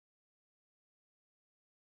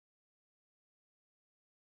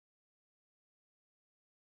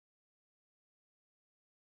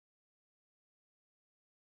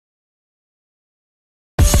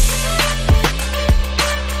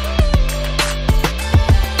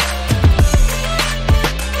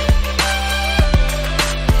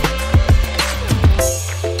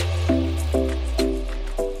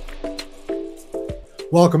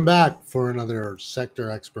Welcome back for another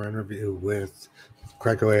sector expert interview with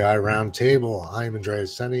CRECo.ai Roundtable. I am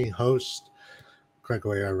Andreas, Senie, host,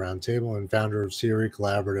 CRECo.ai Roundtable, and founder of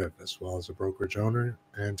CRECollaborative, as well as a brokerage owner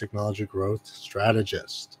and technology growth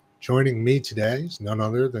strategist. Joining me today is none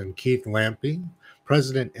other than Keith Lampi,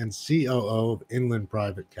 President and COO of Inland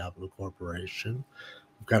Private Capital Corporation.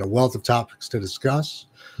 We've got a wealth of topics to discuss,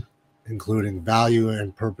 including value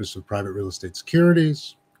and purpose of private real estate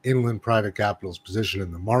securities, Inland Private Capital's position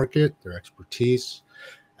in the market, their expertise,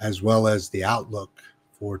 as well as the outlook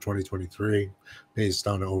for 2023 based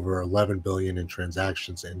on over 11 billion in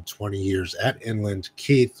transactions in 20 years at Inland.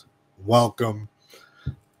 Keith, welcome.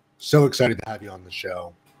 So excited to have you on the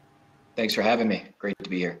show. Thanks for having me. Great to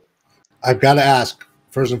be here. I've got to ask,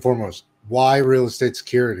 first and foremost, why real estate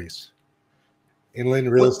securities?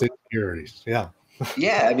 Inland real estate securities. Yeah.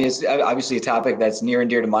 Yeah, I mean, it's obviously a topic that's near and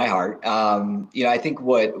dear to my heart. I think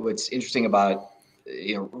what's interesting about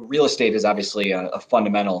real estate is obviously a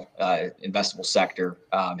fundamental investable sector,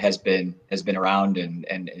 has been around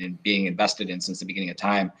and being invested in since the beginning of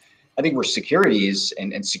time. I think where securities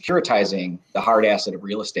and securitizing the hard asset of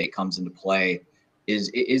real estate comes into play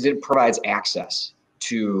is it provides access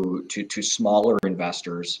to smaller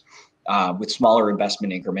investors with smaller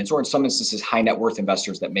investment increments, or in some instances, high net worth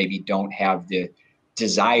investors that maybe don't have the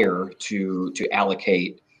desire to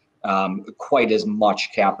allocate quite as much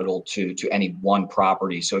capital to any one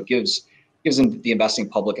property. So it gives the investing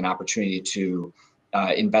public an opportunity to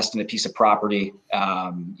invest in a piece of property,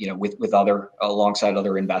 alongside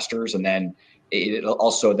other investors, and then it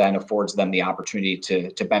also then affords them the opportunity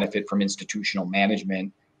to benefit from institutional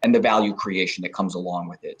management and the value creation that comes along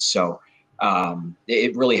with it. So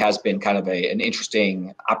it really has been kind of an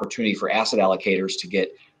interesting opportunity for asset allocators to get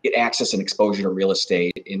access and exposure to real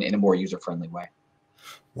estate in a more user-friendly way.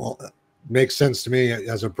 Well, it makes sense to me.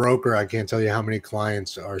 As a broker, I can't tell you how many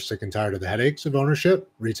clients are sick and tired of the headaches of ownership,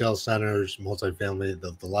 retail centers, multifamily,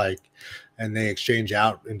 the like, and they exchange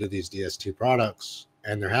out into these DST products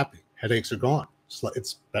and they're happy. Headaches are gone.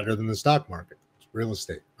 It's better than the stock market. It's real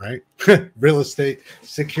estate, right? Real estate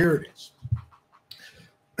securities.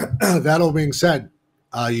 That all being said,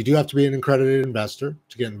 you do have to be an accredited investor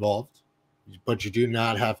to get involved, but you do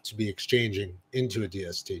not have to be exchanging into a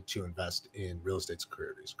DST to invest in real estate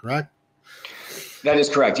securities, correct? That is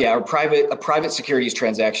correct. Yeah, a private securities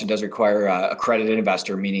transaction does require a accredited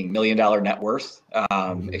investor, meaning $1 million net worth,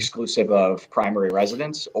 exclusive of primary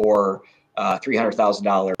residence, or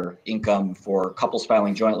 $300,000 income for couples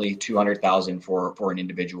filing jointly, $200,000 for an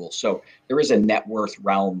individual. So there is a net worth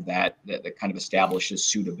realm that kind of establishes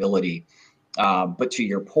suitability. But to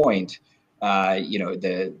your point,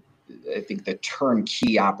 I think the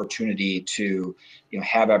turnkey opportunity to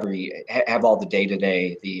have all the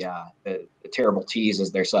day-to-day, the terrible T's, as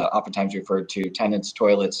they're oftentimes referred to, tenants,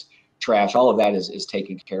 toilets, trash, all of that is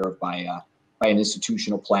taken care of by an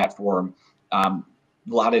institutional platform. A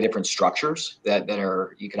lot of different structures that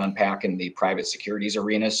you can unpack in the private securities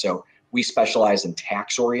arena. So we specialize in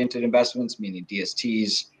tax-oriented investments, meaning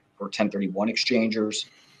DSTs or 1031 exchangers.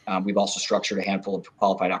 We've also structured a handful of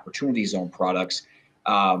qualified opportunity zone products.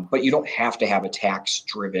 But you don't have to have a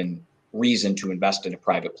tax-driven reason to invest in a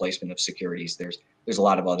private placement of securities. There's a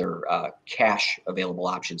lot of other cash available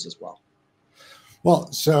options as well.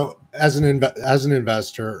 Well, so as an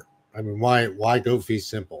investor, I mean, why go fee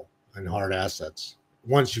simple and hard assets?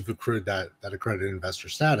 Once you've accrued that accredited investor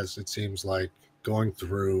status, it seems like going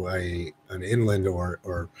through an Inland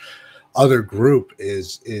or other group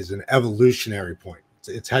is an evolutionary point.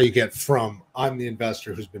 It's how you get from I'm the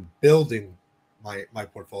investor who's been building my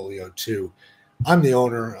portfolio to I'm the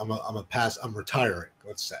owner, I'm retiring,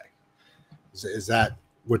 let's say. Is that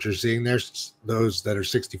what you're seeing there? Those that are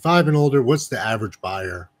 65 and older, what's the average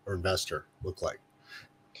buyer or investor look like?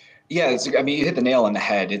 Yeah, you hit the nail on the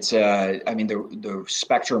head. It's the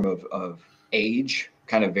spectrum of age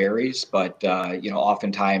kind of varies, but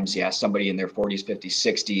oftentimes, somebody in their 40s, 50s,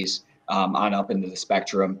 60s on up into the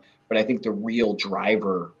spectrum. But I think the real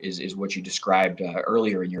driver is what you described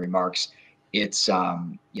earlier in your remarks. It's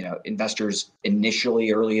investors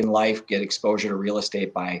initially early in life get exposure to real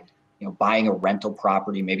estate by buying a rental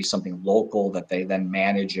property, maybe something local that they then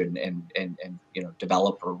manage and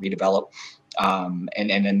develop or redevelop, and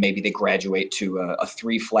then maybe they graduate to a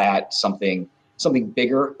 3-flat, something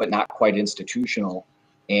bigger but not quite institutional.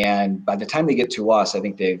 And by the time they get to us, I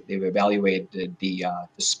think they've evaluated the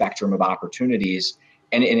spectrum of opportunities,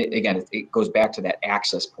 and it goes back to that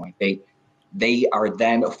access point. They are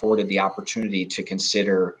then afforded the opportunity to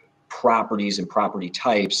consider properties and property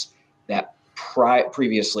types that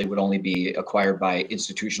previously would only be acquired by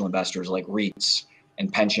institutional investors like REITs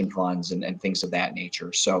and pension funds and things of that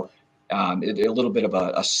nature. So a little bit of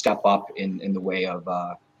a step up in the way of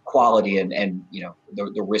quality, and you know,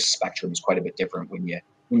 the risk spectrum is quite a bit different when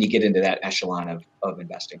you get into that echelon of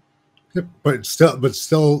investing. But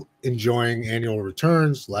still enjoying annual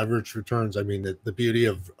returns, leverage returns. I mean, the beauty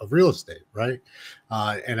of real estate, right?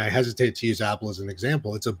 And I hesitate to use Apple as an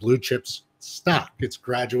example. It's a blue chips stock. It's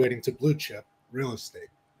graduating to blue chip real estate,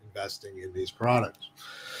 investing in these products.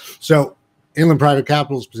 So Inland Private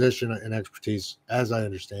Capital's position and expertise, as I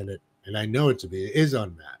understand it, and I know it to be, is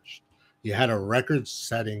unmatched. You had a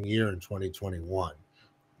record-setting year in 2021,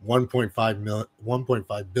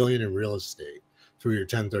 1.5 billion in real estate through your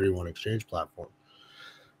 1031 exchange platform.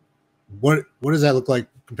 What does that look like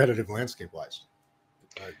competitive landscape wise?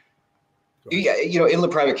 Yeah, you know,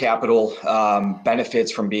 Inland Private Capital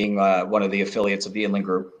benefits from being one of the affiliates of the Inland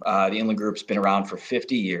Group. The Inland Group's been around for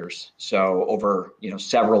 50 years, so over, you know,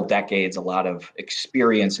 several decades, a lot of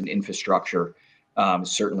experience and infrastructure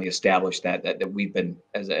certainly established that we've been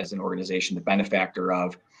as an organization the benefactor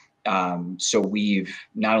of. So we've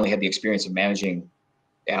not only had the experience of managing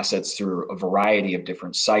assets through a variety of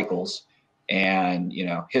different cycles, and you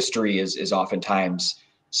know, history is oftentimes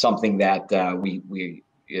something that we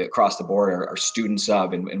across the board are students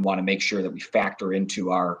of, and want to make sure that we factor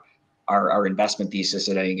into our investment thesis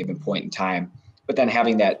at any given point in time. But then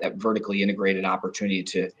having that vertically integrated opportunity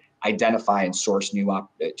to identify and source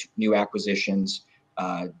new acquisitions,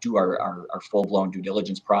 do our full-blown due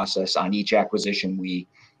diligence process on each acquisition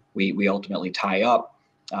we ultimately tie up.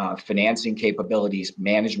 Financing capabilities,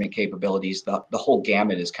 management capabilities, the whole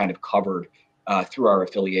gamut is kind of covered through our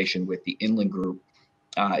affiliation with the Inland Group.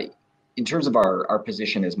 In terms of our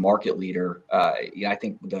position as market leader, I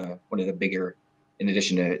think one of the bigger, in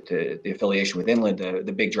addition to the affiliation with Inland,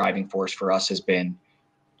 the big driving force for us has been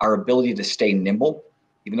our ability to stay nimble.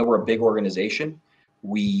 Even though we're a big organization,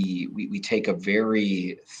 we take a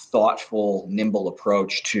very thoughtful, nimble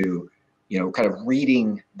approach to, you know, kind of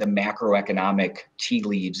reading the macroeconomic tea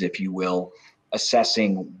leaves, if you will,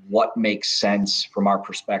 assessing what makes sense from our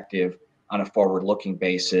perspective on a forward-looking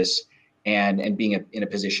basis, and being in a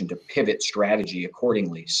position to pivot strategy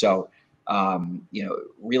accordingly. So, you know,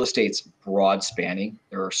 real estate's broad spanning.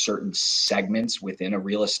 There are certain segments within a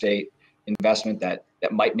real estate investment that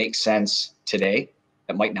might make sense today,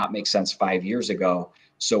 that might not make sense 5 years ago.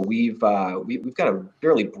 So we've got a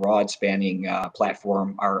fairly broad spanning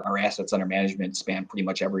platform. Our assets under management span pretty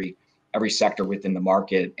much every sector within the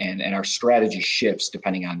market, and our strategy shifts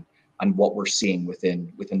depending on what we're seeing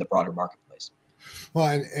within the broader marketplace. Well,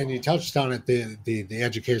 and you touched on it, the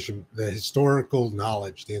education, the historical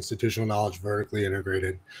knowledge, the institutional knowledge, vertically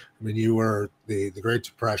integrated. I mean, you were the Great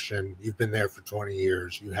Depression. You've been there for 20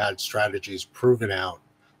 years. You had strategies proven out.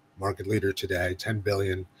 Market leader today, 10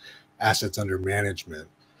 billion assets under management.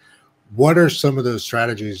 What are some of those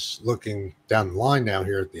strategies looking down the line now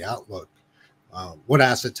here at the Outlook? What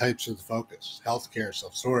asset types are the focus? Healthcare,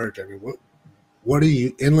 self-storage. I mean, what are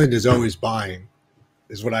you? Inland is always buying,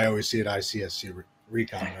 is what I always see at ICSC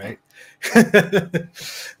Recon, right?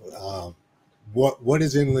 What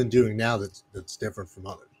is Inland doing now that's different from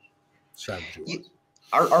other strategies?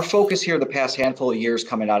 Our focus here the past handful of years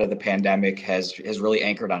coming out of the pandemic has really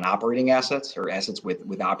anchored on operating assets, or assets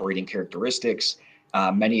with operating characteristics.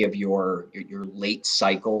 Many of your late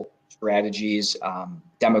cycle strategies,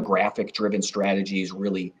 demographic driven strategies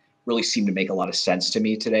really seem to make a lot of sense to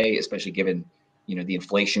me today, especially given, you know, the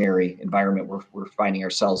inflationary environment we're finding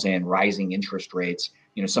ourselves in, rising interest rates,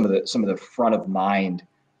 you know, some of the front of mind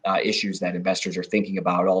issues that investors are thinking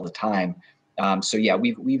about all the time. So yeah,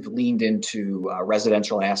 we've leaned into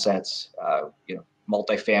residential assets, you know,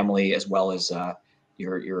 multifamily, as well as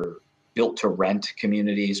your built to rent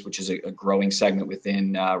communities, which is a growing segment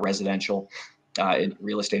within residential in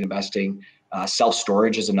real estate investing.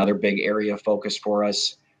 Self-storage is another big area of focus for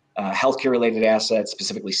us. Healthcare related assets,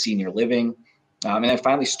 specifically senior living, and then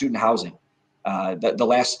finally student housing. The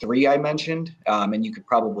last three I mentioned, and you could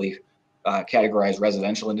probably categorize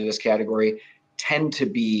residential into this category, tend to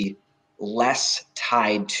be less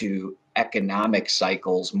tied to economic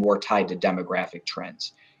cycles, more tied to demographic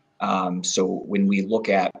trends. So when we look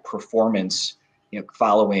at performance, you know,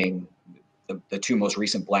 following the two most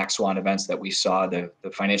recent black swan events that we saw, the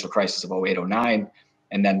financial crisis of 08-09,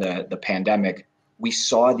 and then the pandemic, we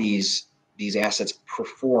saw these assets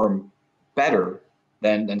perform better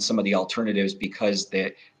than some of the alternatives, because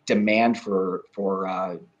the demand for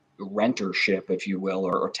rentership, if you will,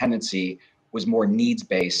 or tenancy was more needs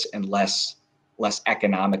based and less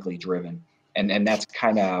economically driven. And that's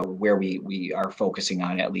kind of where we are focusing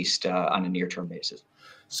on, at least on a near term basis.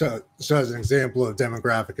 So as an example of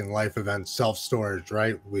demographic and life events, self-storage,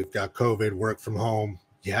 right? We've got COVID, work from home.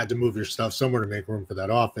 You had to move your stuff somewhere to make room for that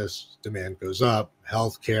office. Demand goes up.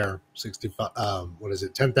 Healthcare, 65.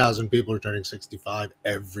 10,000 people are turning 65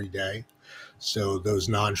 every day. So those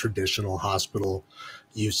non-traditional hospital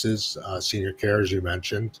uses, senior care, as you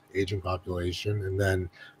mentioned, aging population, and then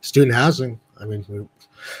student housing. I mean,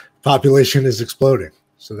 population is exploding.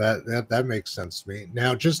 So that makes sense to me.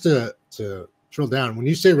 Now, just to drill down, when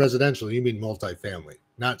you say residential, you mean multifamily,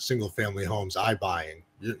 not single family homes iBuying.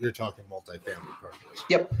 You're talking multifamily purchase.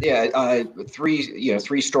 Yep. Yeah.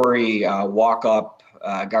 Three-story walk-up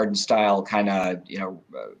garden style kind of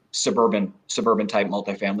suburban type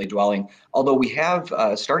multifamily dwelling. Although we have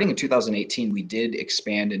starting in 2018, we did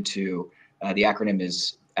expand into the acronym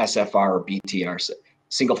is SFR or BTR,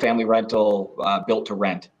 single family rental built to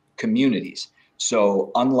rent communities.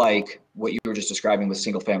 So unlike what you were just describing with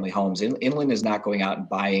single family homes, Inland is not going out and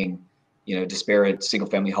buying, disparate single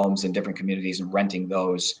family homes in different communities and renting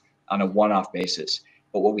those on a one-off basis.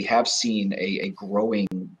 But what we have seen a growing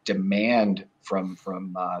demand from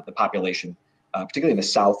the population, particularly in the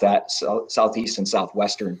southeast and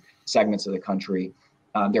southwestern segments of the country.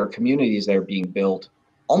 There are communities that are being built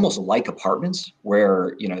almost like apartments,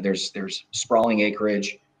 where there's sprawling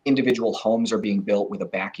acreage, individual homes are being built with a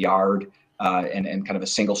backyard. And kind of a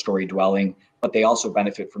single-story dwelling, but they also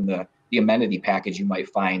benefit from the amenity package you might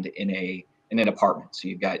find in an apartment. So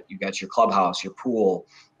you've got your clubhouse, your pool,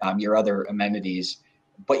 your other amenities,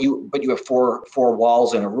 but you have four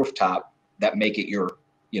walls and a rooftop that make it your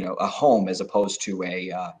a home as opposed to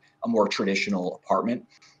a more traditional apartment.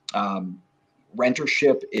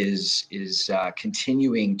 Rentership is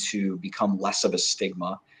continuing to become less of a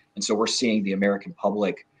stigma, and so we're seeing the American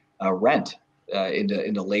public rent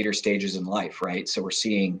into later stages in life, right? So we're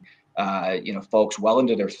seeing, folks well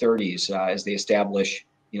into their 30s as they establish,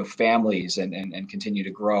 families and continue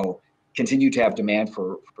to grow, continue to have demand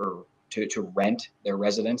to rent their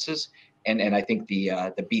residences, and I think the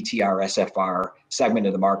BTR SFR segment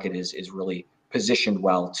of the market is really positioned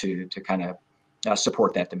well to kind of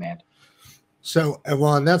support that demand. So,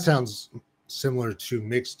 well, and that sounds similar to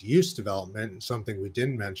mixed use development, and something we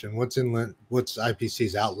didn't mention. What's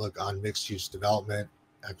IPC's outlook on mixed use development,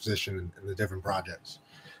 acquisition, and the different projects?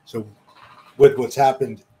 So with what's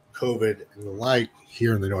happened, COVID and the like,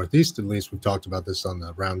 here in the Northeast, at least, we've talked about this on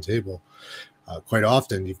the roundtable quite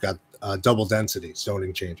often. You've got double density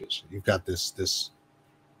zoning changes. You've got this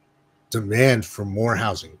demand for more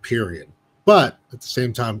housing, period. But at the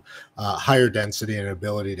same time, higher density and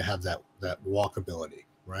ability to have that walkability,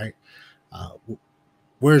 right?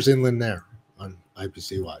 Where's Inland there on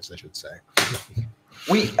IPC wise, I should say?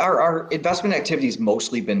 Our investment activity has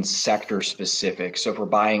mostly been sector specific. So if we're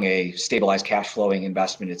buying a stabilized cash flowing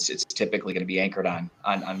investment, it's typically going to be anchored on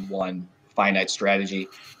one finite strategy.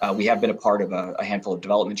 We have been a part of a handful of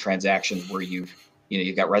development transactions where you've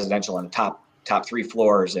got residential on the top 3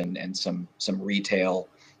 floors and some retail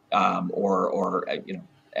or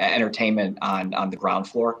entertainment on the ground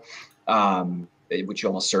floor. Which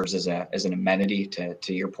almost serves as an amenity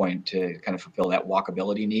to your point, to kind of fulfill that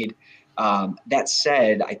walkability need. That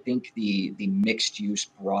said, I think the mixed use,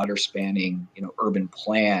 broader spanning, urban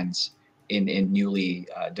plans in newly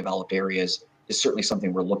developed areas is certainly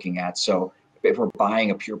something we're looking at. So if we're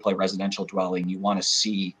buying a pure play residential dwelling, you want to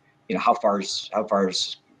see, how far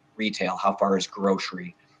is retail, how far is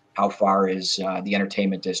grocery, how far is the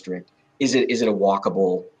entertainment district? Is it a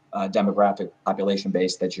walkable demographic population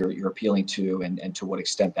base that you're appealing to, and to what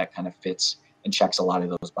extent that kind of fits and checks a lot of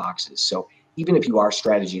those boxes. So even if you are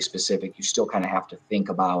strategy specific, you still kind of have to think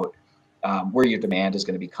about where your demand is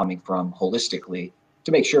going to be coming from holistically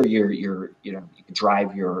to make sure you can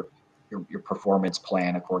drive your performance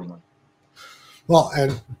plan accordingly. Well,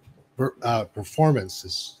 and performance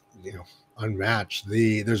is unmatched.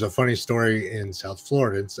 There's a funny story in South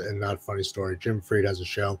Florida. It's not a funny story. Jim Fried has a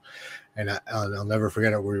show, and I'll never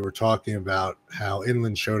forget it, where we were talking about how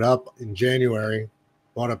Inland showed up in January,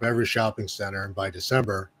 bought up every shopping center, and by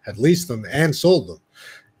December had leased them and sold them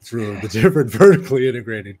through the different vertically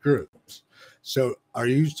integrated groups. So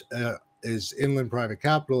is Inland Private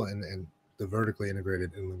Capital and the vertically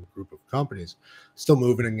integrated Inland group of companies still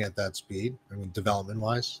moving at that speed? I mean, development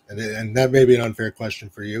wise, and that may be an unfair question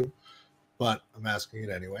for you, but I'm asking it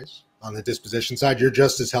anyways. On the disposition side, you're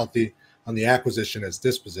just as healthy on the acquisition as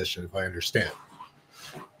disposition, if I understand.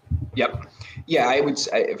 Yep. Yeah, I would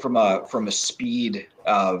say from a speed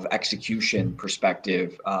of execution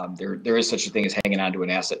perspective, there is such a thing as hanging on to an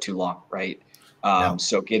asset too long, right?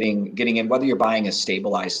 So getting in, whether you're buying a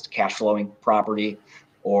stabilized cash flowing property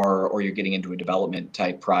or you're getting into a development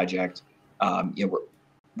type project,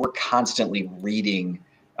 we're constantly reading,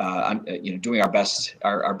 doing our best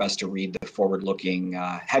to read the forward-looking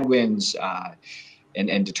headwinds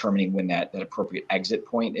and determining when that appropriate exit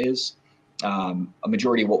point is. A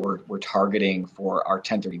majority of what we're targeting for our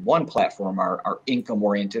 1031 platform are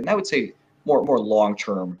income-oriented, and I would say more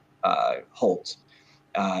long-term holds.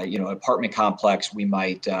 Apartment complex we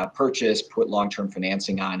might purchase, put long-term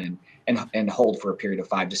financing on, and hold for a period of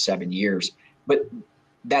 5 to 7 years. But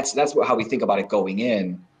that's how we think about it going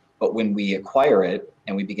in. But when we acquire it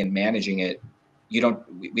and we begin managing it, we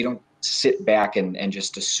don't sit back and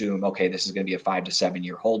just assume, okay, this is going to be a 5 to 7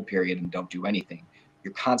 year hold period and don't do anything.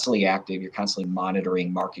 You're constantly active. You're constantly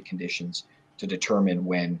monitoring market conditions to determine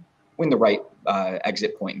when the right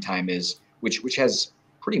exit point in time is, which has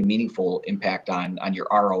pretty meaningful impact on your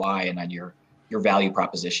ROI and on your value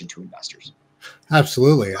proposition to investors.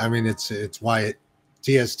 Absolutely. I mean, it's why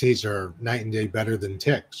TSTs are night and day better than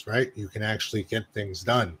ticks, right? You can actually get things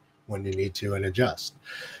done when you need to and adjust,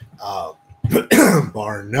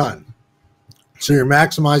 bar none. So you're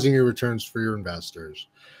maximizing your returns for your investors.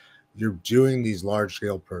 You're doing these large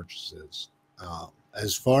scale purchases.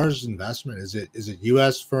 As far as investment, is it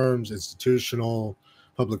U.S. firms, institutional,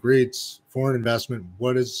 public REITs, foreign investment?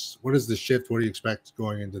 What is the shift? What do you expect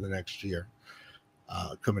going into the next year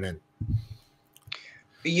coming in?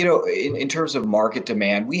 In terms of market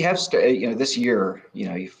demand, we have this year,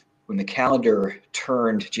 when the calendar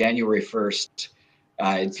turned January 1st,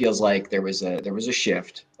 it feels like there was a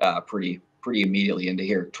shift pretty immediately into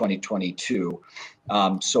here 2022.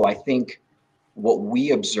 So I think what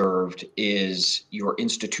we observed is your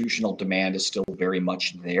institutional demand is still very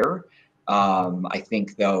much there. I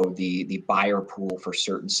think though the buyer pool for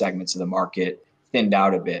certain segments of the market thinned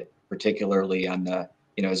out a bit, particularly on the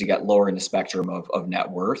as you got lower in the spectrum of net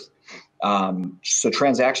worth. So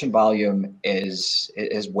transaction volume has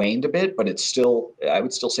waned a bit, but it's still, I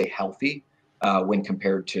would still say, healthy when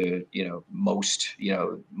compared to most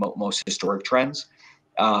historic trends.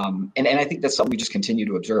 And I think that's something we just continue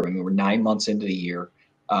to observe. I mean, we're 9 months into the year.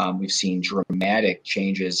 We've seen dramatic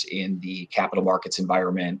changes in the capital markets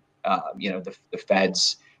environment. The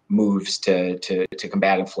Fed's moves to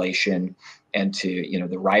combat inflation and to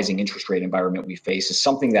the rising interest rate environment we face is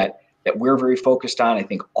something that we're very focused on. I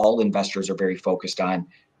think all investors are very focused on,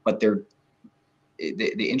 but the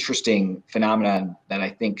interesting phenomenon that I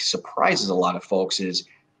think surprises a lot of folks is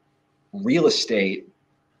real estate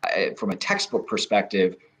from a textbook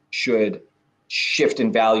perspective should shift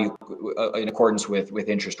in value in accordance with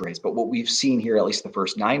interest rates. But what we've seen here, at least the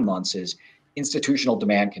first 9 months, is institutional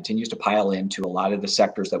demand continues to pile into a lot of the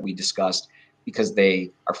sectors that we discussed because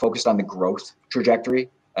they are focused on the growth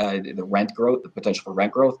trajectory, the rent growth, the potential for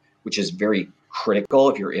rent growth, which is very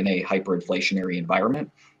critical if you're in a hyperinflationary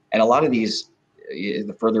environment. And a lot of these,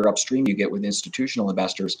 the further upstream you get with institutional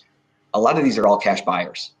investors, a lot of these are all cash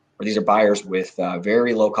buyers, or these are buyers with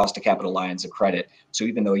very low cost of capital lines of credit. So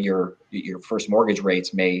even though your first mortgage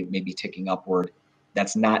rates may be ticking upward,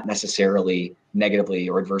 that's not necessarily negatively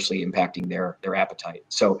or adversely impacting their appetite.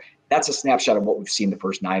 So that's a snapshot of what we've seen the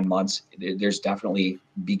first 9 months. There's definitely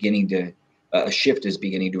a shift is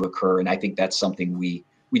beginning to occur. And I think that's something we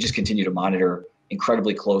just continue to monitor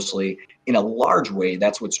incredibly closely. In a large way,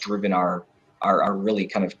 that's what's driven our really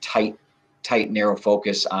kind of tight, narrow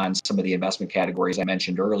focus on some of the investment categories I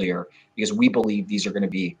mentioned earlier, because we believe these are going to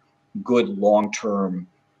be good long-term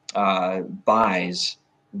buys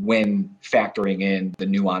when factoring in the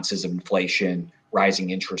nuances of inflation,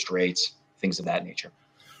 rising interest rates, things of that nature.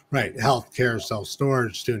 Right. Healthcare,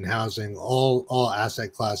 self-storage, student housing, all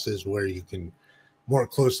asset classes where you can more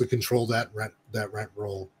closely control that rent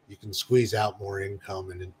roll. You can squeeze out more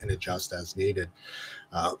income and adjust as needed.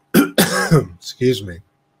 Excuse me.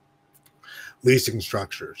 Leasing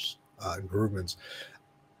structures, improvements.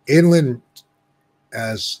 Inland,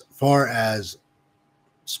 as far as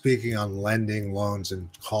speaking on lending, loans, and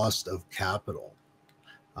cost of capital,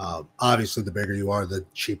 obviously the bigger you are, the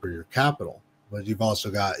cheaper your capital. But you've also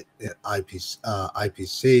got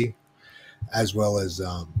IPC, as well as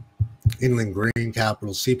Inland Green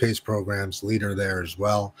Capital, CPACE programs, leader there as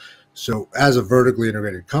well. So as a vertically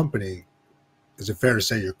integrated company, is it fair to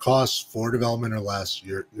say your costs for development are less?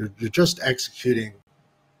 You're just executing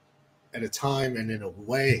at a time and in a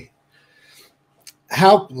way.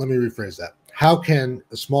 Let me rephrase that. How can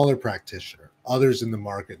a smaller practitioner, others in the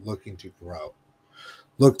market looking to grow,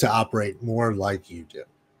 look to operate more like you do?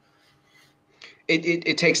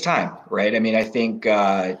 It takes time, right? I mean, I think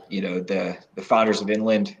the founders of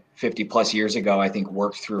Inland 50 plus years ago, I think,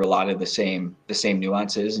 worked through a lot of the same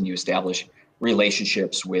nuances, and you establish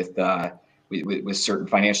relationships with certain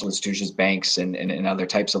financial institutions, banks, and other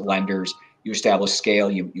types of lenders. you establish scale,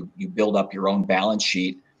 you build up your own balance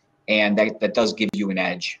sheet, and that does give you an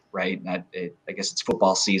edge, right? I guess it's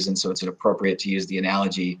football season, so it's appropriate to use the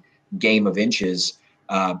analogy game of inches.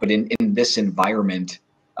 But in this environment,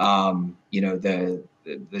 the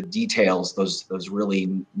details, those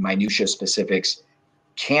really minutia specifics,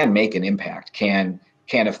 can make an impact, can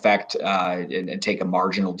affect and take a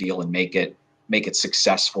marginal deal and make it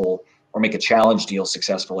successful, or make a challenge deal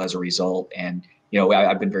successful as a result. And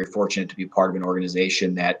I've been very fortunate to be part of an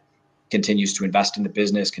organization that continues to invest in the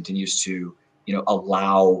business, continues to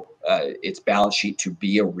allow its balance sheet to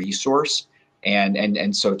be a resource.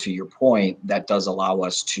 And so, to your point, that does allow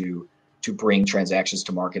us to bring transactions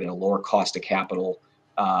to market at a lower cost of capital,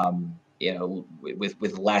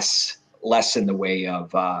 with less in the way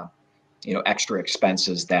of extra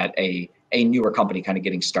expenses that a newer company kind of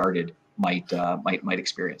getting started might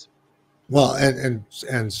experience. Well, and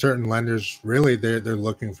certain lenders, really, they're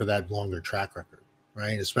looking for that longer track record,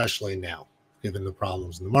 right? Especially now, given the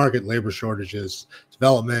problems in the market, labor shortages,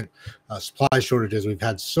 development, supply shortages. We've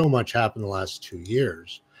had so much happen the last 2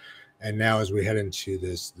 years, and now as we head into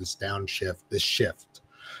this shift,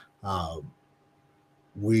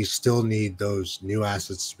 we still need those new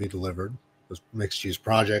assets to be delivered. Those mixed-use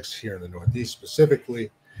projects here in the Northeast specifically,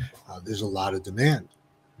 there's a lot of demand,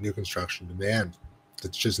 new construction demand,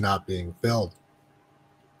 that's just not being filled.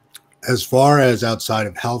 As far as outside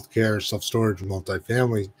of healthcare, self-storage, and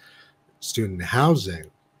multifamily student housing,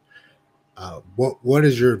 what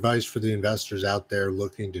is your advice for the investors out there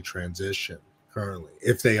looking to transition currently?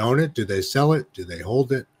 If they own it, do they sell it? Do they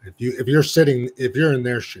hold it? If you're in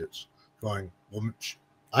their shoes, going, well,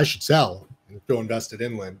 I should sell and go invest it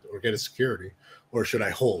inland or get a security, or should I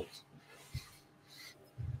hold?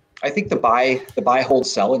 I think the buy, hold,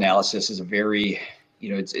 sell analysis is a very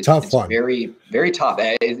it's tough one. Very, very tough.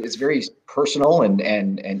 It's very personal and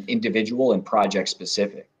individual and project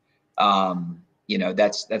specific.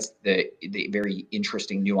 That's the very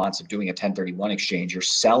interesting nuance of doing a 1031 exchange. You're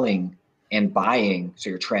selling and buying, so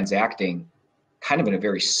you're transacting kind of in a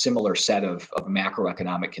very similar set of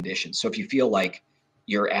macroeconomic conditions. So if you feel like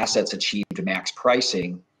your assets achieved max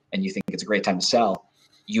pricing and you think it's a great time to sell,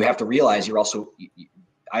 you have to realize you're also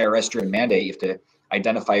IRS driven mandate. You have to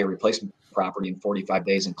identify your replacement property in 45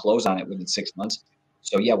 days and close on it within 6 months.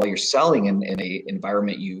 So yeah, while you're selling in a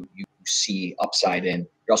environment you see upside in,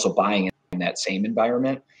 you're also buying in that same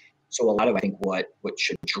environment. So a lot of, I think, what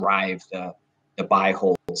should drive the buy,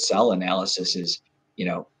 hold, sell analysis is,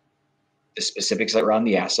 the specifics around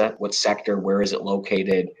the asset, what sector, where is it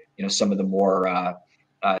located, some of the more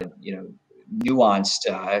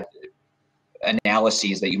nuanced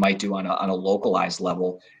analyses that you might do on a localized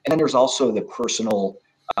level. And then there's also the personal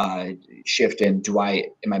shift in,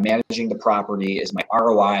 am I managing the property? Is my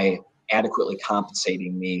ROI adequately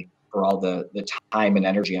compensating me for all the time and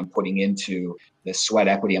energy I'm putting into, the sweat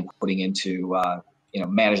equity I'm putting into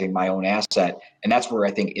managing my own asset? And that's where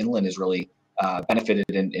I think inland is really benefited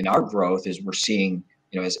in our growth, is we're seeing,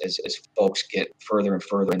 as folks get further and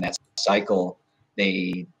further in that cycle,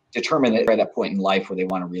 they determine at that point in life where they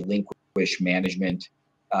want to relinquish management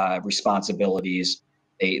responsibilities.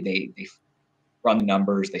 They run the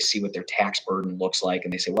numbers, they see what their tax burden looks like,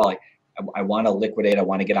 and they say, well, I want to liquidate, I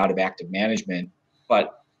want to get out of active management,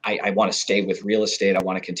 but I want to stay with real estate. I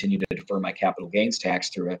want to continue to defer my capital gains tax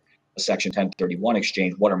through a Section 1031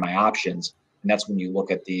 exchange. What are my options? And that's when you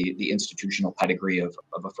look at the institutional pedigree of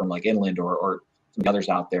a firm like Inland or some others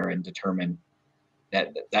out there and determine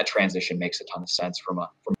that transition makes a ton of sense from a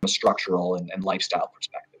structural and lifestyle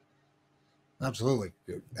perspective. Absolutely.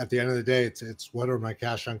 At the end of the day, it's what are my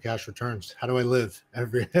cash on cash returns? How do I live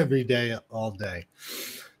every day, all day?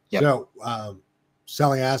 Yep. So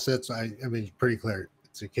selling assets, I mean, pretty clear.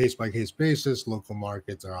 It's a case by case basis. Local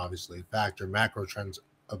markets are obviously a factor. Macro trends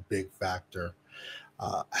a big factor.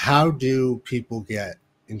 How do people get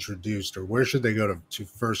introduced, or where should they go to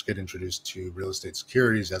first get introduced to real estate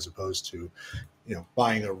securities, as opposed to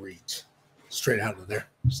buying a REIT straight out of their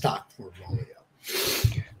stock portfolio?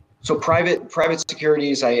 So private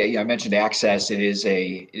securities, I mentioned access. It is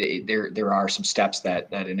there are some steps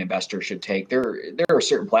that an investor should take. There are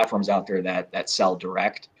certain platforms out there that sell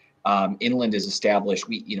direct. Inland is established.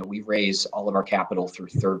 We raise all of our capital through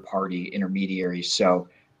third party intermediaries. So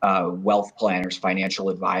wealth planners, financial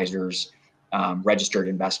advisors, registered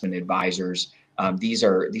investment advisors. These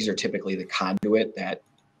are typically the conduit that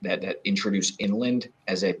introduce Inland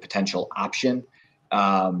as a potential option.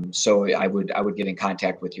 So I would get in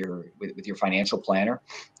contact with your financial planner.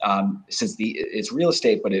 Since it's real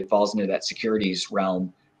estate, but it falls into that securities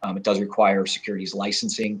realm. It does require securities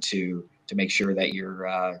licensing to make sure that you're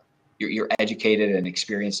you're educated and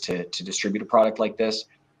experienced to distribute a product like this.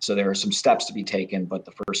 So there are some steps to be taken, but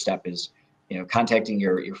the first step is, contacting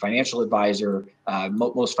your financial advisor.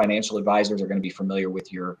 Most financial advisors are going to be familiar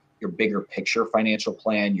with your bigger picture financial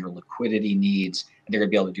plan, your liquidity needs, and they're going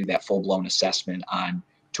to be able to do that full-blown assessment on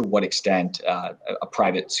to what extent a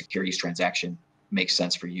private securities transaction makes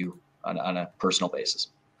sense for you on a personal basis.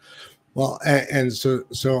 Well, and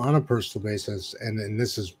so on a personal basis, and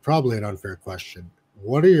this is probably an unfair question,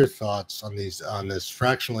 what are your thoughts on this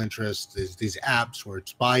fractional interest, these apps where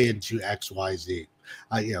it's buy into XYZ?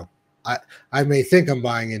 I may think I'm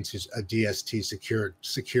buying into a DST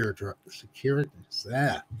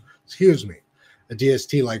a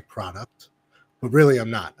DST like product, but really I'm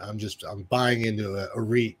not. I'm buying into a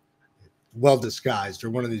REIT, well disguised, or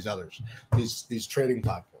one of these others, these trading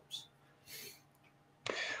platforms.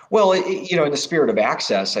 Well, in the spirit of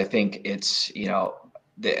access, I think it's,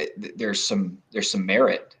 there's some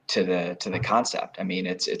merit to the concept. I mean,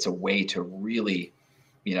 it's a way to really,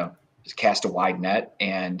 cast a wide net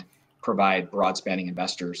and provide broad spanning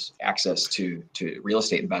investors access to real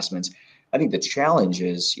estate investments. I think the challenge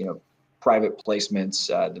is, private placements,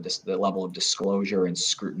 the level of disclosure and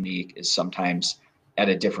scrutiny is sometimes at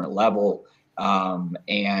a different level.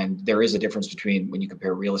 And there is a difference between when you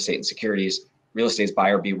compare real estate and securities. Real estate is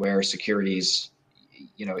buyer beware, securities,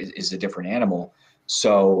 is a different animal.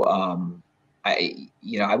 So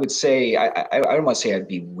I would say, I don't want to say I'd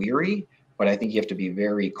be weary, but I think you have to be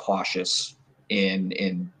very cautious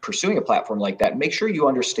in pursuing a platform like that. Make sure you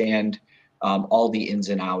understand all the ins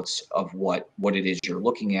and outs of what it is you're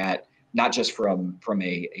looking at, not just from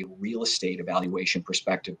a real estate evaluation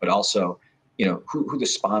perspective, but also, who the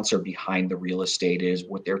sponsor behind the real estate is,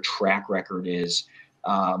 what their track record is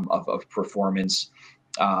of performance,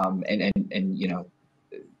 and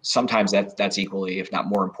sometimes that's equally, if not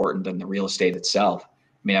more important than the real estate itself.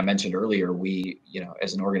 I mean, I mentioned earlier, we,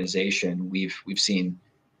 as an organization, we've seen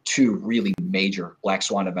two really major black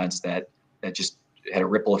swan events that just had a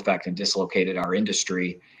ripple effect and dislocated our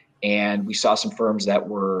industry. And we saw some firms that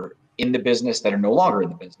were in the business that are no longer in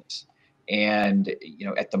the business. And,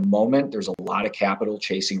 at the moment, there's a lot of capital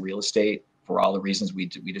chasing real estate for all the reasons we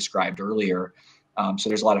described earlier. So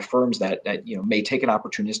there's a lot of firms that may take an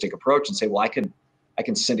opportunistic approach and say, well, I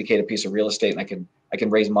can syndicate a piece of real estate, and I can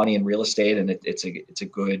raise money in real estate, and it's a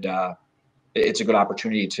good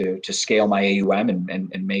opportunity to scale my AUM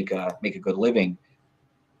and make a good living.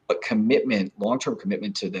 But long-term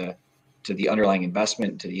commitment to the underlying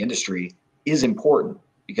investment, to the industry, is important,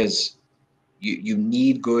 because you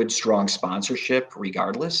need good, strong sponsorship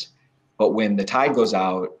regardless. But when the tide goes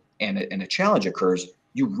out and a challenge occurs,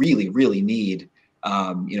 you really, really need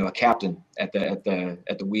a captain at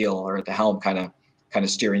the wheel or at the helm, kind of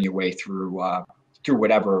steering your way through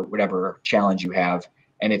whatever challenge you have.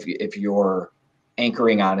 And if you're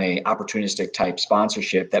anchoring on a opportunistic type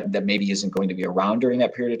sponsorship that maybe isn't going to be around during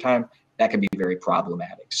that period of time, that can be very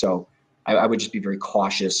problematic. So I would just be very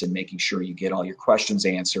cautious in making sure you get all your questions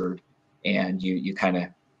answered, and you kind of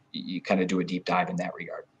do a deep dive in that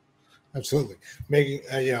regard. Absolutely. Making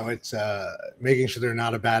making sure they're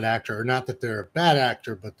not a bad actor, or not that they're a bad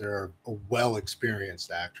actor, but they're a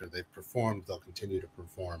well-experienced actor. They've performed, they'll continue to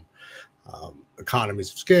perform.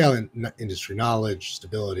 Economies of scale and industry knowledge,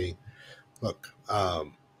 stability. Look,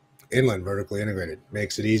 inland, vertically integrated,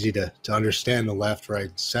 makes it easy to understand the left,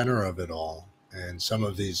 right, center of it all. And some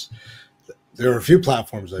of these, there are a few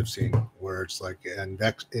platforms I've seen where it's like,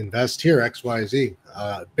 invest here, XYZ,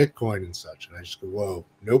 Bitcoin and such. And I just go, whoa,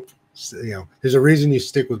 nope. There's a reason you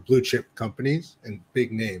stick with blue chip companies and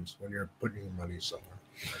big names when you're putting your money somewhere.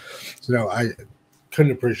 So no, I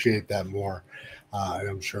couldn't appreciate that more. And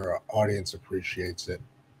I'm sure our audience appreciates it.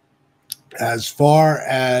 As far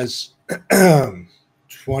as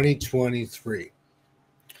 2023,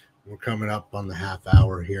 we're coming up on the half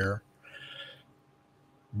hour here.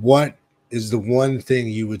 What is the one thing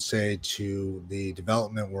you would say to the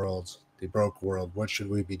development world, the broker world? What should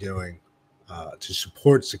we be doing to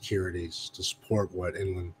support securities, to support what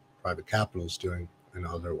inland private capital is doing, and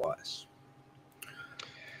otherwise?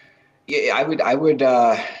 Yeah, I would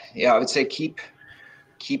say keep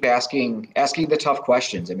asking the tough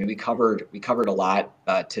questions. I mean, we covered a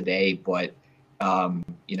lot today, but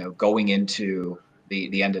going into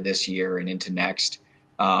the end of this year and into next,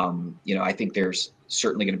 I think there's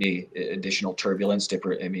certainly going to be additional turbulence.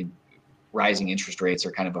 Rising interest rates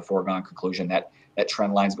are kind of a foregone conclusion. That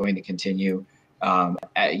trend line is going to continue.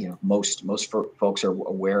 Most folks are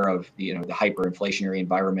aware of the hyperinflationary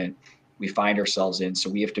environment we find ourselves in. So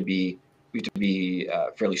we have to be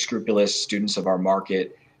fairly scrupulous students of our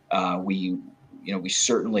market. We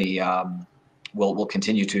certainly we'll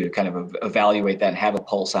continue to kind of evaluate that and have a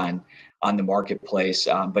pulse on the marketplace.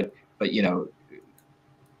 But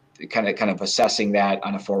kind of assessing that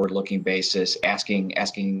on a forward-looking basis, asking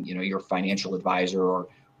your financial advisor or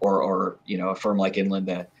a firm like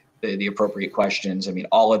Inland the appropriate questions. I mean,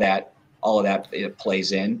 all of that it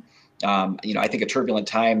plays in. I think a turbulent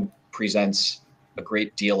time presents a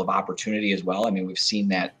great deal of opportunity as well. I mean, we've seen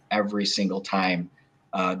that every single time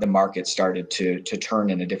the market started to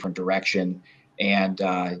turn in a different direction. And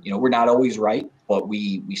we're not always right, but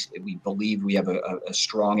we believe we have a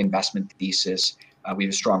strong investment thesis. We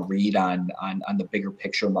have a strong read on the bigger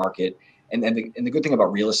picture market. And the good thing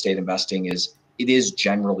about real estate investing is it is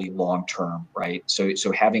generally long term, right?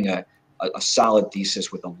 So having a solid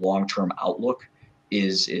thesis with a long term outlook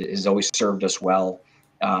is always served us well,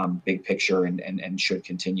 big picture, and should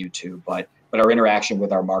continue to. But our interaction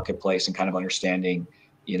with our marketplace and kind of understanding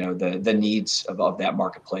the needs of that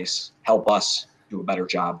marketplace help us do a better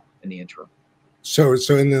job in the interim. So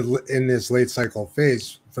in this late cycle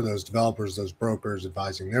phase, for those developers, those brokers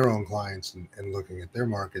advising their own clients and looking at their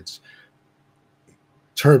markets,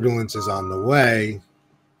 turbulence is on the way.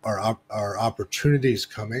 Are opportunities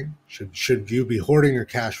coming? Should you be hoarding your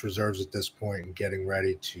cash reserves at this point and getting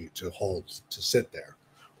ready to sit there,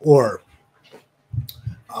 or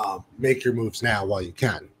make your moves now while you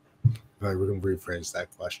can? We're going to rephrase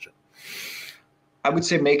that question. I would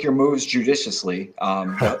say make your moves judiciously.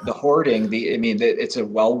 The hoarding, it's a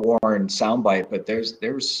well-worn soundbite, but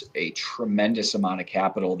there's a tremendous amount of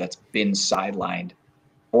capital that's been sidelined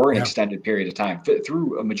for an extended period of time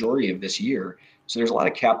through a majority of this year. So there's a lot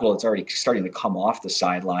of capital that's already starting to come off the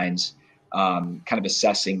sidelines, kind of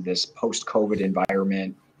assessing this post-COVID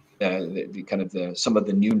environment, some of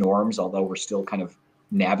the new norms, although we're still kind of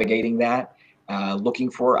navigating that,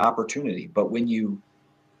 looking for opportunity. But when you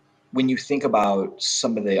think about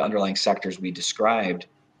some of the underlying sectors we described,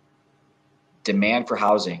 demand for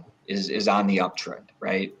housing is on the uptrend,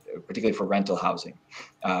 right? Particularly for rental housing,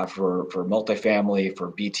 for multifamily,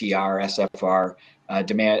 for BTR, SFR,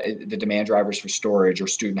 the demand drivers for storage or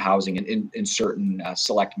student housing in certain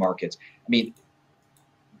select markets. I mean,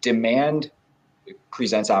 demand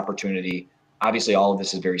presents opportunity. Obviously, all of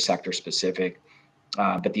this is very sector specific,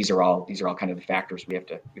 but these are all kind of the factors we have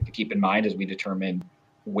to keep in mind as we determine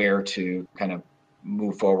where to kind of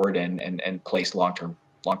move forward and place long-term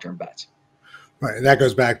bets. Right, and that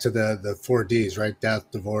goes back to the 4 Ds, right? Death,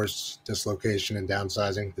 divorce, dislocation, and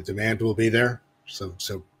downsizing. The demand will be there, so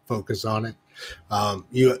focus on it.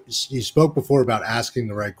 You spoke before about asking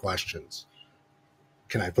the right questions.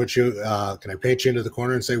 Can I paint you into the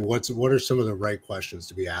corner and say what are some of the right questions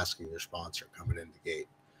to be asking your sponsor coming in the gate,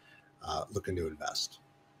 looking to invest?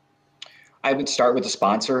 I would start with the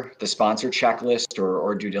sponsor checklist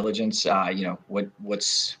or due diligence.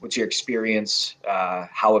 What's your experience?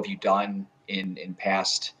 How have you done in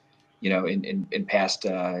past, in past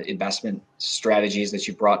investment strategies that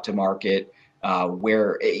you brought to market?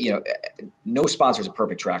 Where no sponsor is a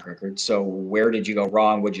perfect track record. So where did you go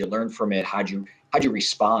wrong? What did you learn from it? How'd you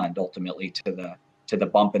respond ultimately to the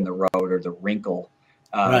bump in the road or the wrinkle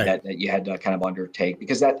that you had to kind of undertake?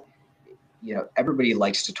 Because that, everybody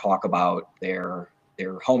likes to talk about their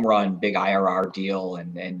home run big IRR deal,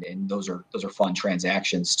 and those are fun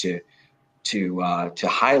transactions to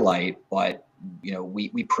highlight. But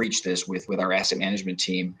we preach this with our asset management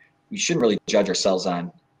team. We shouldn't really judge ourselves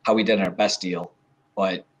on how we did on our best deal,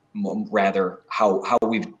 but rather how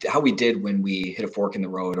we did when we hit a fork in the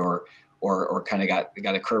road or kind of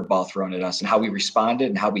got a curveball thrown at us, and how we responded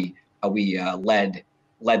and how we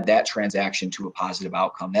led that transaction to a positive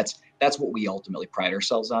outcome. That's what we ultimately pride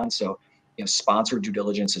ourselves on. So, sponsor due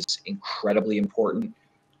diligence is incredibly important.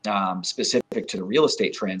 Specific to the real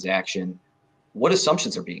estate transaction, what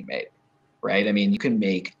assumptions are being made, right? I mean, you can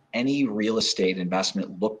make any real estate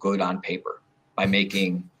investment look good on paper by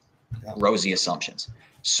making rosy assumptions.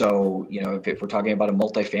 So, if we're talking about a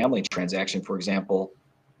multifamily transaction, for example,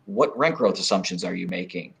 what rent growth assumptions are you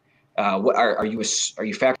making? What are you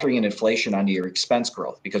factoring in inflation onto your expense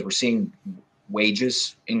growth? Because we're seeing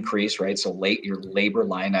wages increase, right? So your labor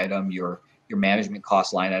line item, your management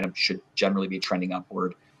cost line item should generally be trending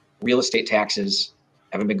upward. Real estate taxes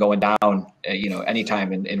haven't been going down,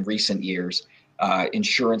 anytime in recent years.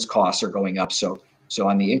 Insurance costs are going up. So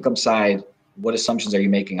on the income side, what assumptions are you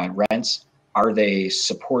making on rents? Are they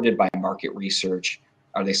supported by market research?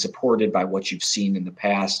 Are they supported by what you've seen in the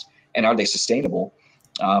past? And are they sustainable?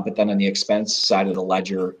 But then on the expense side of the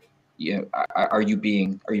ledger, are you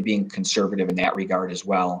being conservative in that regard as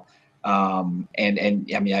well? And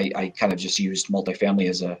I mean, I kind of just used multifamily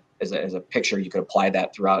as a picture. You could apply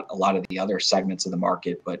that throughout a lot of the other segments of the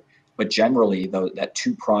market, but But generally, though, that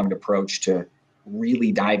two-pronged approach to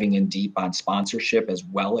really diving in deep on sponsorship as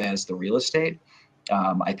well as the real estate,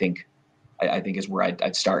 I think is where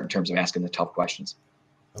I'd start in terms of asking the tough questions.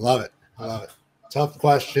 I love it. I love it. Tough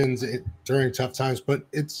questions during tough times, but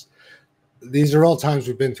these are all times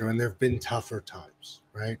we've been through, and there have been tougher times,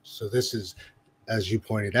 right? So this is, as you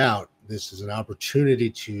pointed out, this is an opportunity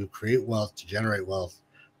to create wealth, to generate wealth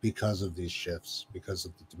because of these shifts, because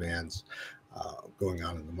of the demands going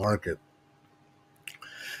on in the market.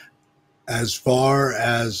 As far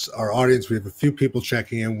as our audience, we have a few people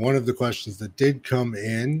checking in. One of the questions that did come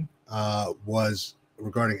in was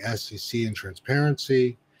regarding SEC and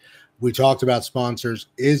transparency. We talked about sponsors.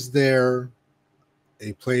 Is there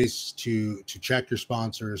a place to check your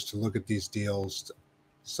sponsors, to look at these deals?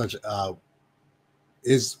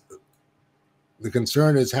 Is the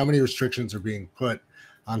concern is how many restrictions are being put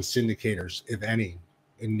on syndicators, if any,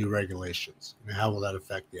 in new regulations, and how will that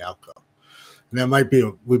affect the outcome? And that might be,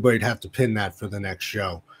 we might have to pin that for the next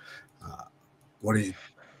show. What do you?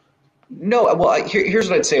 No, well, here's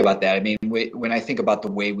what I'd say about that. I mean, when I think about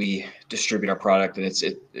the way we distribute our product, and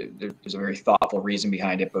there's a very thoughtful reason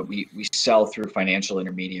behind it, but we sell through financial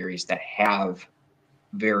intermediaries that have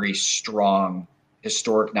very strong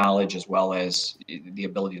historic knowledge as well as the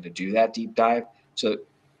ability to do that deep dive. So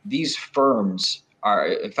these firms are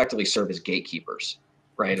effectively serve as gatekeepers,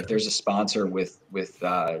 right? Okay. If there's a sponsor with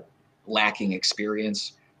lacking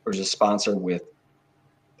experience, or there's a sponsor with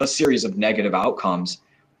a series of negative outcomes,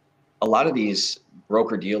 a lot of these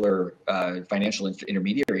broker-dealer financial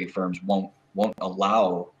intermediary firms won't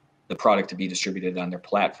allow the product to be distributed on their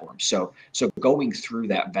platform. So going through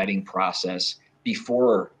that vetting process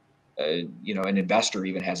before an investor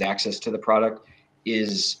even has access to the product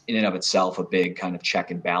is in and of itself a big kind of check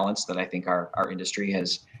and balance that I think our industry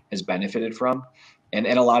has benefited from. And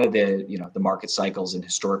a lot of the market cycles and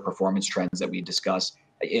historic performance trends that we discuss,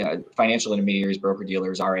 financial intermediaries, broker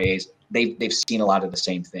dealers, RIAs, they've seen a lot of the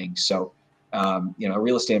same things. So, a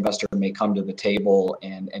real estate investor may come to the table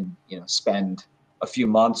and spend a few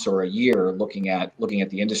months or a year looking at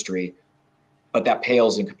the industry, but that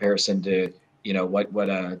pales in comparison to what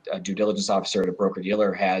a due diligence officer at a broker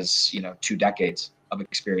dealer has 2 decades of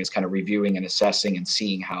experience, kind of reviewing and assessing and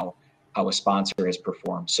seeing how a sponsor has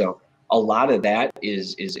performed. So a lot of that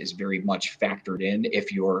is very much factored in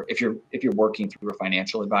if you're working through a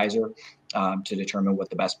financial advisor to determine what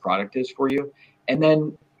the best product is for you. And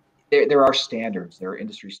then there are standards, there are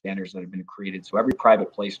industry standards that have been created. So every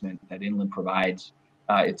private placement that Inland provides,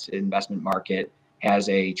 its investment market, has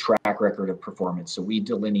a track record of performance. So we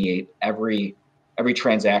delineate every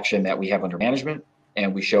transaction that we have under management,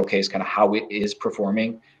 and we showcase kind of how it is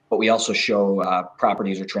performing. But we also show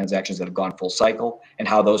properties or transactions that have gone full cycle and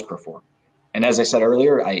how those perform. And as I said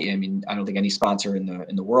earlier, I don't think any sponsor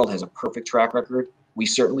in the world has a perfect track record. We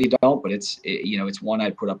certainly don't, but it's one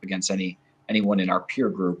I'd put up against anyone in our peer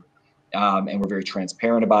group. And we're very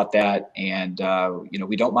transparent about that. And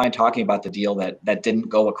we don't mind talking about the deal that didn't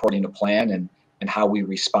go according to plan and how we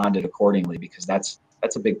responded accordingly, because that's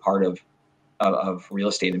a big part of real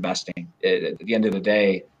estate investing. At the end of the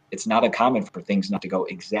day, it's not uncommon for things not to go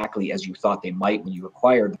exactly as you thought they might when you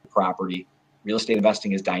acquired the property. Real estate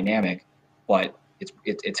investing is dynamic, but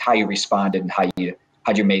it's how you responded and how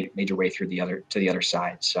you made your way through to the other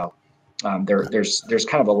side. So there's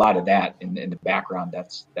kind of a lot of that in the background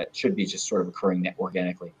that should be just sort of occurring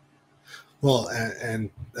organically. Well, and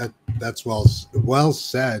that's well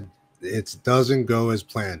said. It doesn't go as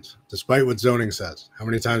planned, despite what zoning says. How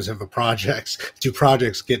many times have two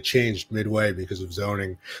projects get changed midway because of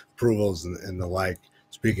zoning approvals and the like?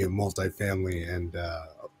 Speaking of multifamily and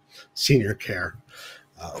senior care,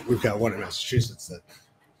 we've got one in Massachusetts that,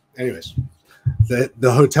 anyways,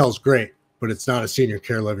 the hotel's great, but it's not a senior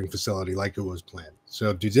care living facility like it was planned.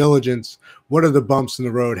 So due diligence, what are the bumps in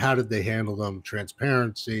the road? How did they handle them?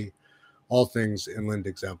 Transparency, all things Inland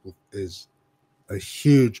example is a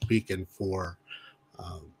huge beacon for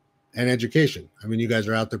and education. I mean, you guys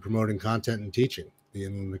are out there promoting content and teaching the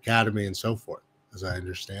Inland Academy and so forth, as I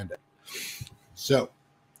understand it. So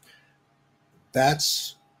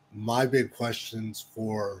that's my big questions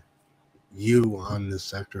for you on this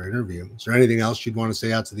sector interview. Is there anything else you'd want to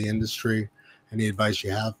say out to the industry? Any advice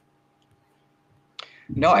you have?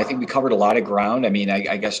 No, I think we covered a lot of ground. I mean,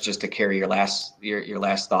 I guess just to carry your last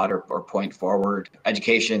thought or point forward,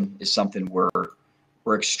 education is something we're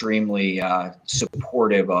extremely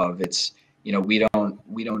supportive of. It's we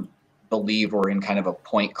don't believe we're in kind of a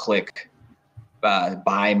point click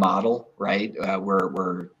buy model, right?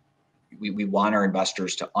 We want our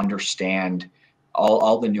investors to understand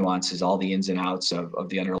all the nuances, all the ins and outs of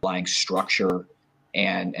the underlying structure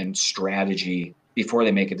and strategy before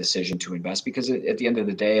they make a decision to invest. Because at the end of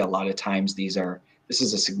the day, a lot of times this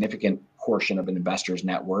is a significant portion of an investor's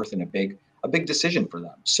net worth and a big decision for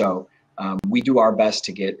them. So we do our best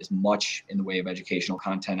to get as much in the way of educational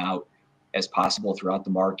content out as possible throughout the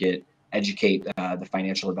market, educate the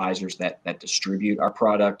financial advisors that distribute our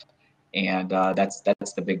product. And that's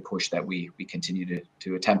the big push that we continue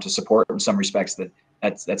to attempt to support. In some respects,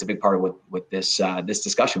 that's a big part of what this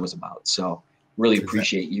discussion was about. So really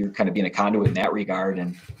appreciate you kind of being a conduit in that regard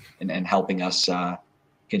and helping us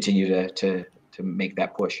continue to make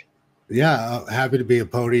that push. Yeah, happy to be a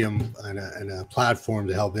podium and a platform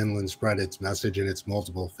to help Inland spread its message and its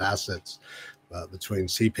multiple facets between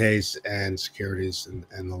CPACE and securities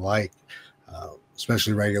and the like,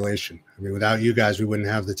 especially regulation. I mean, without you guys, we wouldn't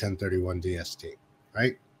have the 1031 DST,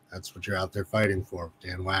 right? That's what you're out there fighting for,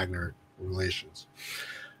 Dan Wagner Relations.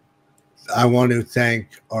 I want to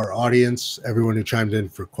thank our audience, everyone who chimed in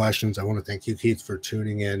for questions. I want to thank you, Keith, for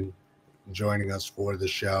tuning in and joining us for the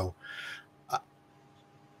show.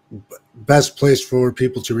 Best place for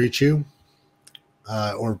people to reach you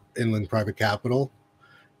or Inland Private Capital.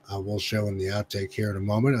 We'll show in the outtake here in a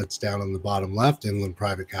moment. It's down on the bottom left,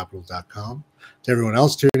 inlandprivatecapital.com. To everyone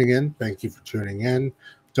else tuning in, thank you for tuning in.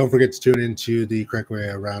 Don't forget to tune into the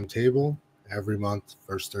CRECo.ai Roundtable every month,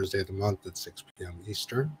 first Thursday of the month at 6 p.m.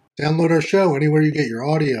 Eastern. Download our show anywhere you get your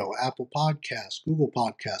audio, Apple Podcasts, Google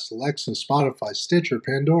Podcasts, Alexa, Spotify, Stitcher,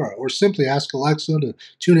 Pandora, or simply ask Alexa to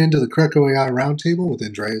tune into the CRECo.ai Roundtable with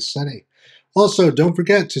Andreas, Senie. Also, don't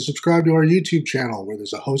forget to subscribe to our YouTube channel where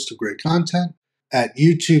there's a host of great content at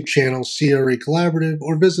YouTube channel CRECollaborative,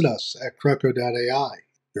 or visit us at CRECo.ai,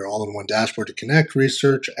 your all-in-one dashboard to connect,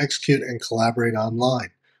 research, execute, and collaborate online.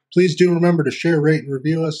 Please do remember to share, rate, and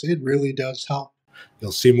review us. It really does help.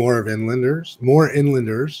 You'll see more inlanders,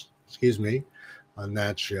 on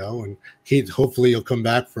that show. And Keith, hopefully you'll come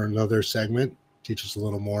back for another segment, teach us a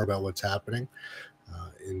little more about what's happening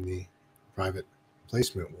in the private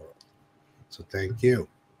placement world. So thank you.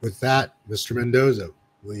 With that, Mr. Mendoza,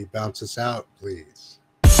 will you bounce us out, please?